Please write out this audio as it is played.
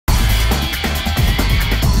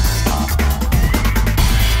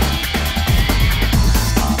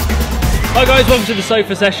Hi guys, welcome to the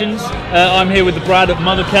Sofa Sessions. I'm here with the Brad at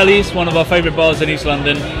Mother Kelly's, one of our favourite bars in East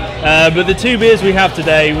London. But the two beers we have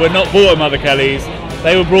today were not bought at Mother Kelly's.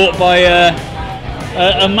 They were brought by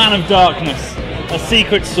a man of darkness, a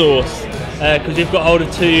secret source, because we've got hold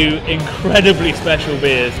of two incredibly special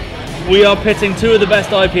beers. We are pitting two of the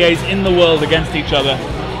best IPAs in the world against each other,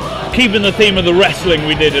 keeping the theme of the wrestling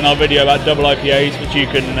we did in our video about double IPAs, which you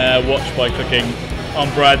can watch by clicking on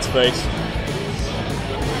Brad's face.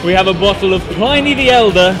 We have a bottle of Pliny the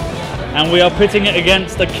Elder, and we are pitting it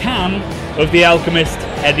against a can of the Alchemist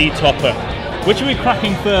Heady Topper. Which are we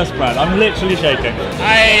cracking first, Brad? I'm literally shaking.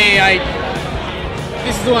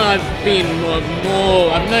 This is the one I've been more.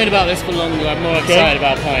 I've known about this for longer. I'm more excited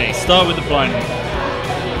about Pliny. Start with the Pliny.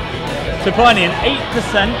 So Pliny, an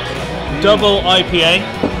 8% double IPA,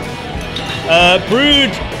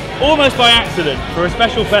 brewed almost by accident for a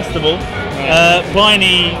special festival.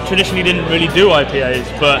 Pliny traditionally didn't really do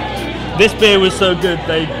IPAs, but this beer was so good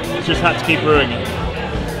they just had to keep brewing it.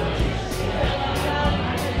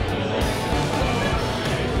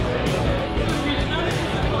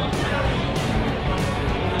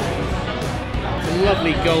 It's a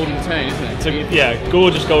lovely golden tone, isn't it? It's a, yeah,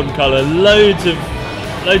 gorgeous golden colour. Loads of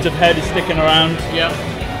head is sticking around. Yeah.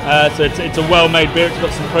 So it's a well-made beer. It's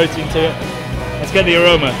got some protein to it. Let's get the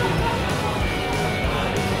aroma.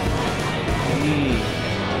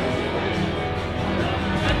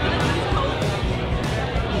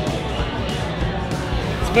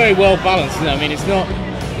 Very well balanced, isn't it? I mean, it's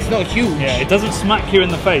not huge. Yeah, it doesn't smack you in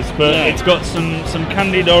the face, but no. It's got some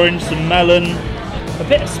candied orange, some melon, a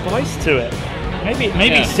bit of spice to it.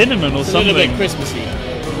 Maybe cinnamon or something. A little bit Christmassy.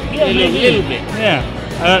 Yeah, a little bit. Yeah,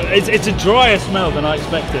 it's a drier smell than I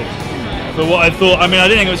expected. For what I thought, I mean, I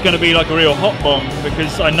didn't think it was going to be like a real hot bomb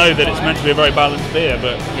because I know that it's meant to be a very balanced beer,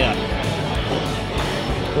 but yeah.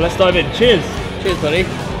 Well, let's dive in. Cheers. Cheers, buddy.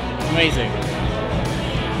 Amazing.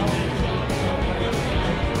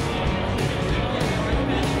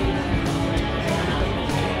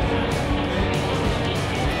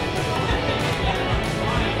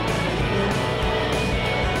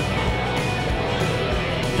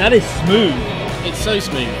 That is smooth. It's so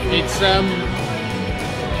smooth. It's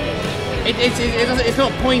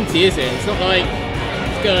not pointy, is it? It's not like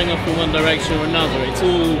it's going off in one direction or another. It's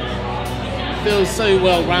all feels so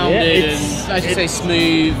well rounded and, as you say,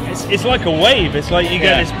 smooth. It's like a wave. It's like you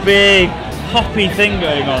get this big hoppy thing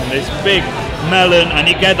going on, this big melon, and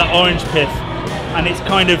you get that orange pith, and it's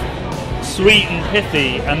kind of sweet and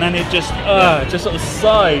pithy, and then it just sort of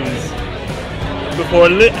sighs before a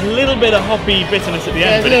little bit of hoppy bitterness at the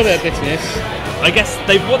end. Yeah, a little bit of bitterness. I guess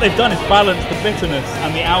what they've done is balance the bitterness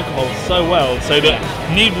and the alcohol so well, so that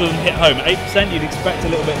neither of them hit home. At 8%, you'd expect a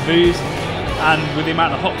little bit of booze, and with the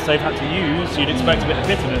amount of hops they've had to use, you'd expect a bit of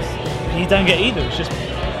bitterness. And you don't get either. It's just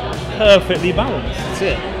perfectly balanced. That's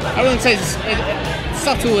it. I wouldn't say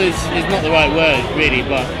subtle is not the right word, really,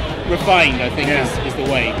 but refined, I think, is the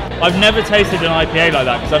way. I've never tasted an IPA like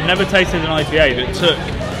that, because I've never tasted an IPA that took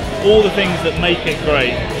all the things that make it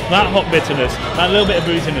great, that hot bitterness, that little bit of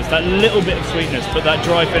booziness, that little bit of sweetness, but that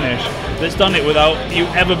dry finish, that's done it without you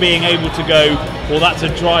ever being able to go, well, that's a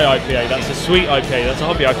dry IPA, that's a sweet IPA, that's a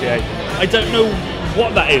hoppy IPA. I don't know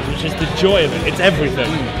what that is, which is the joy of it. It's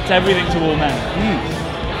everything. It's everything to all men.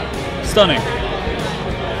 Stunning.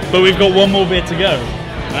 But we've got one more beer to go.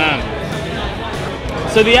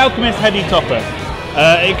 So the Alchemist Heady Topper.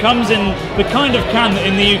 It comes in the kind of can that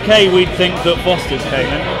in the UK we'd think that Foster's came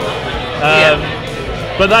in.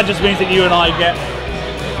 But that just means that you and I get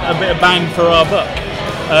a bit of bang for our buck.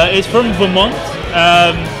 It's from Vermont.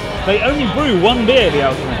 They only brew one beer, the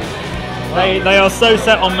Alchemist. Wow. They are so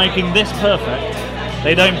set on making this perfect,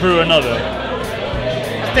 they don't brew another.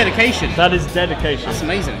 That's dedication. That is dedication. That's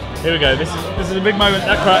amazing. Here we go. This is a big moment.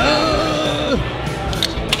 That crack.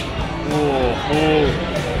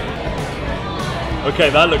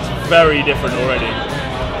 Okay, that looks very different already.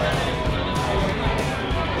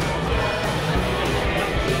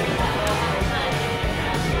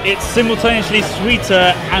 It's simultaneously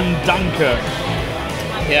sweeter and danker.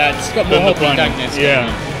 Yeah, it's got more hoppy dankness. Yeah.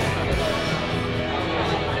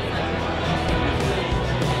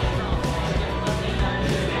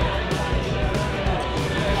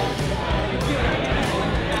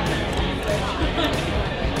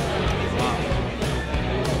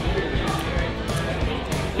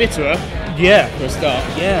 Bitterer. Yeah. For a start.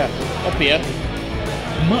 Yeah. Hoppier.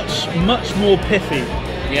 Much more pithy.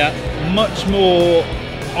 Yeah. Much more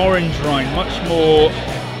orange rind, much more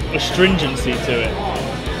astringency to it.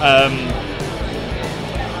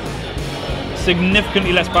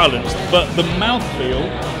 Significantly less balanced, but the mouthfeel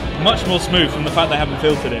much more smooth from the fact they haven't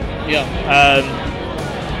filtered it. Yeah.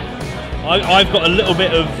 I've got a little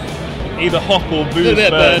bit of either hop or booze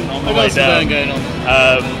burn on the way down. Burn going on.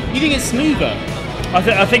 You think it's smoother?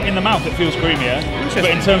 I think in the mouth it feels creamier, but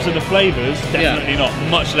in terms of the flavours, definitely not.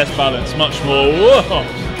 Much less balanced, much more. Whoa.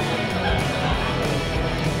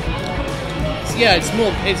 Yeah,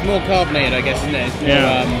 it's more carbonated, I guess, isn't it?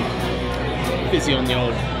 It's more fizzy on the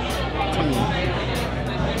old tongue.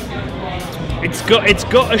 It's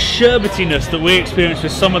got a sherbetiness that we experience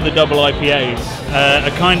with some of the double IPAs.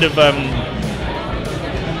 It kind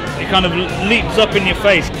of leaps up in your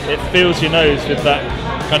face. It fills your nose with that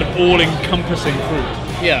kind of all-encompassing fruit.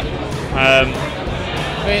 Yeah. I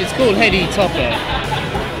mean, it's called Heady Topper.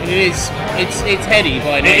 And it's heady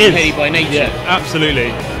by name, heady by nature. Yeah,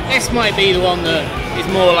 absolutely. This might be the one that is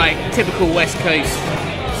more like typical West Coast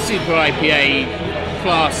super IPA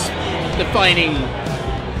class defining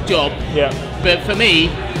job. Yeah. But for me,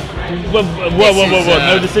 whoa,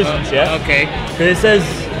 no decisions yet. Okay. Because it says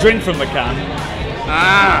drink from the can.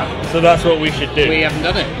 So that's what we should do. We haven't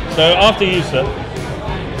done it. So after you, sir.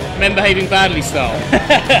 Men behaving badly style.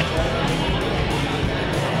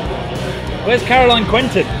 Where's Caroline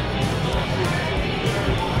Quentin?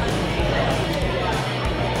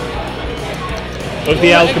 Of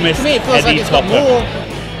the Alchemist. To me, it feels like it's got more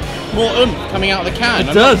coming out of the can.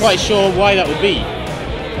 I'm not quite sure why that would be.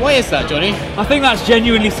 Why is that, Johnny? I think that's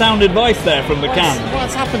genuinely sound advice there from the can.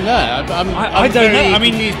 What's happened there? I don't know. I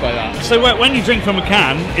mean, confused by that. So when you drink from a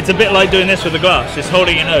can, it's a bit like doing this with a glass, just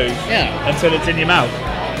holding your nose until it's in your mouth.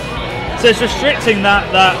 So it's restricting that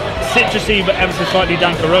citrusy but ever so slightly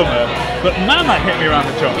dank aroma. But man, that hit me around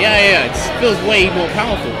the chops. Yeah, it feels way more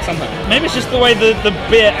powerful somehow. Maybe it's just the way the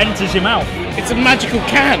beer enters your mouth. It's a magical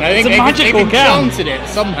can. I think they've enchanted it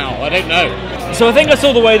somehow. I don't know. So I think I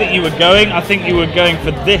saw the way that you were going. I think you were going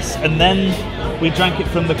for this, and then we drank it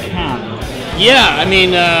from the can. Yeah, I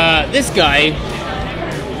mean, this guy,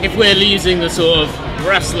 if we're using the sort of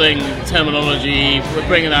wrestling terminology, we're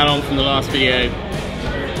bringing that on from the last video.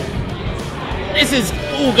 This is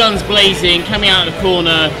all guns blazing, coming out of the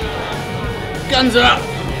corner. Guns are up,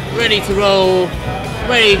 ready to roll,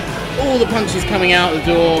 all the punches coming out the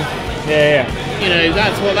door. Yeah. You know,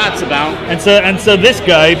 that's what that's about. And so this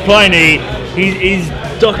guy, Pliny, he's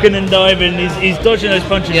ducking and diving, he's dodging those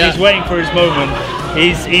punches, he's waiting for his moment.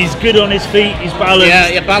 He's good on his feet, he's balanced.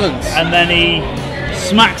 Yeah, balance. And then he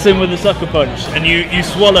smacks him with a sucker punch, and you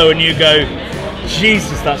swallow and you go,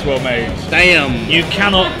 Jesus, that's well made. Damn. You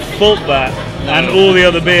cannot fault that. No. And all the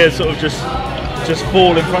other beers sort of just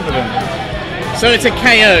fall in front of him. So it's a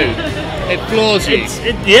KO. It floors you.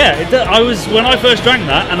 I was when I first drank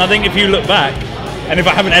that, and I think if you look back, and if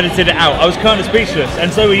I haven't edited it out, I was kind of speechless,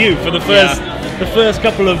 and so were you for the first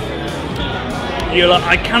couple of. You're like,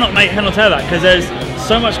 I cannot make head or tail that because there's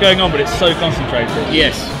so much going on, but it's so concentrated.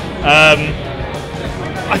 Yes.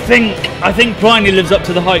 I think Pliny lives up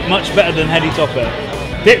to the hype much better than Heady Topper.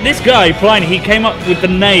 This guy Pliny, he came up with the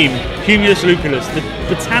name Cumulus lupulus, the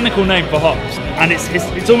botanical name for hops, and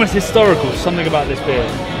it's almost historical. Something about this beer.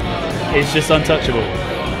 It's just untouchable.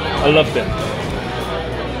 I loved it.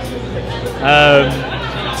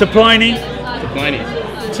 To Pliny,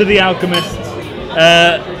 to the Alchemist,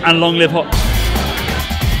 and long live hops.